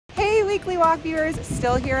Weekly Walk viewers,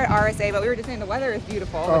 still here at RSA, but we were just saying the weather is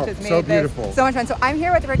beautiful, which has made this so much fun. So I'm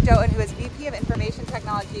here with Rick Doten, who is VP of Information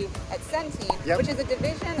Technology at Centene, which is a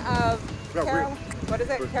division of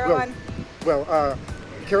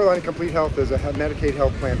Carolina Complete Health is a Medicaid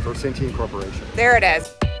health plan for Centene Corporation. There it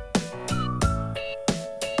is.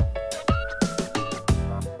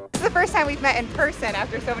 This is the first time we've met in person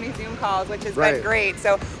after so many Zoom calls, which has been great.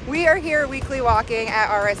 So we are here weekly walking at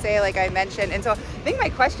RSA, like I mentioned. And so I think my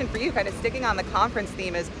question for you, kind of sticking on the conference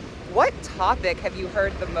theme, is what topic have you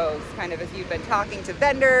heard the most, kind of as you've been talking to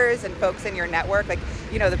vendors and folks in your network? Like,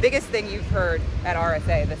 you know, the biggest thing you've heard at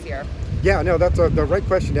RSA this year? Yeah, no, that's the right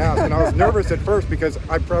question to ask. And I was nervous at first because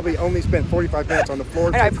I probably only spent 45 minutes on the floor.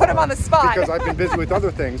 And I put him on the spot. Because I've been busy with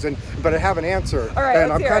other things, but I have an answer. All right,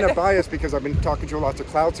 and I'm kind of biased because I've been talking to lots of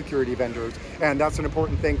cloud security vendors, and that's an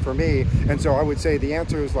important thing for me. And so I would say the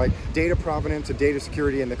answer is like data provenance and data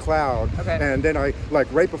security in the cloud. Okay. And then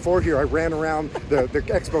right before here, I ran around the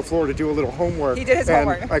expo floor to do a little homework. He did his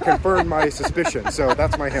homework. I confirmed my suspicion, so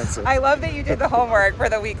that's my answer. I love that you did the homework for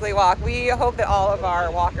the weekly walk. We hope that all of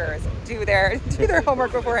our walkers do their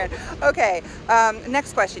homework beforehand. Okay,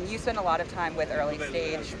 next question. You spend a lot of time with early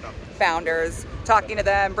stage founders, talking to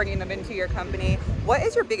them, bringing them into your company. What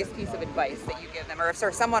is your biggest piece of advice that you give them? Or if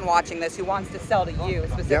there's someone watching this who wants to sell to you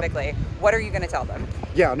specifically, what are you going to tell them?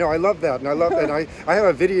 Yeah, no, I love that. And I love that. I have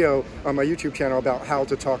a video on my YouTube channel about how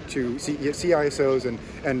to talk to CISOs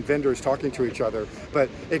and vendors talking to each other. But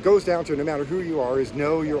it goes down to, no matter who you are, is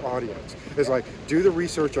know your audience. It's like, do the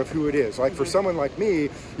research of who it is. Like for someone like me,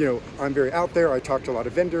 you know, I'm very out there. I talk to a lot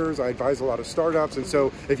of vendors. I advise a lot of startups. And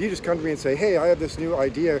so if you just come to me and say, hey, I have this new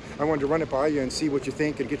idea. I wanted to run it by you and see what you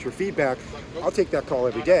think and get your feedback. I'll take that call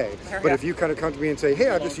every day. But if you kind of come to me and say, hey,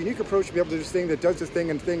 I have this unique approach to be able to do this thing that does this thing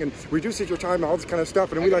and reduces your time and all this kind of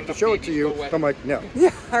stuff, and we'd like to show it to you, I'm like, no.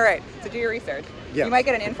 Yeah. All right. So do your research. Yeah. You might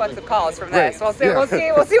get an influx of calls from this. We'll see. We'll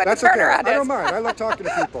see what the turnaround is. I don't mind. I love talking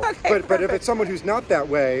to people. But if it's someone who's not that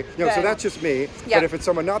way, you know, so that's just me. But if it's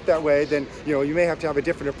someone not that way, then you know you may have to have a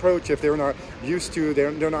different approach. If they're not used to,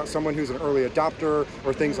 they're not someone who's an early adopter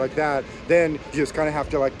or things like that, then you just kind of have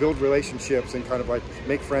to like build relationships and kind of like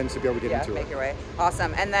make friends to be able to get into it. Make your way.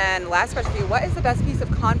 Awesome. And then last question for you: what is the best piece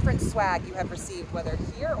of conference swag you have received, whether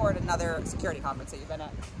here or at another security conference that you've been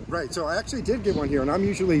at? Right. So I actually did get one here, and I'm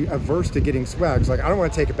usually averse to getting swags. Like I don't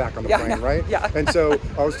want to take it back on the plane, right? Yeah. And so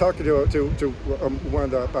I was talking to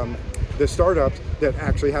one of the startups that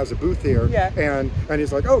actually has a booth here, and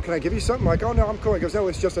he's like, oh, can I give you something? I'm like, oh no, I'm cool. He goes, no,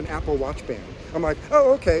 it's just an Apple Watch band. I'm like,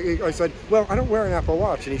 oh, okay. I said, well, I don't wear an Apple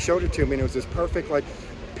Watch, and he showed it to me, and it was this perfect like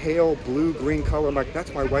pale blue-green color. I'm like,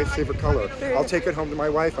 that's my wife's favorite color. I'll take it home to my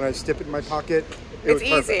wife, and I stick it in my pocket. It's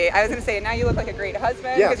easy. I was going to say, now you look like a great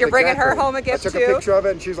husband because you're bringing her home a gift too. I took a picture of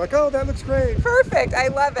it and she's like, oh, that looks great. Perfect. I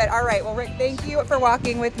love it. All right. Well, Rick, thank you for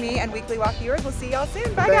walking with me, and Weekly Walk viewers. We'll see y'all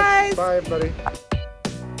soon. Bye, guys. Bye, everybody.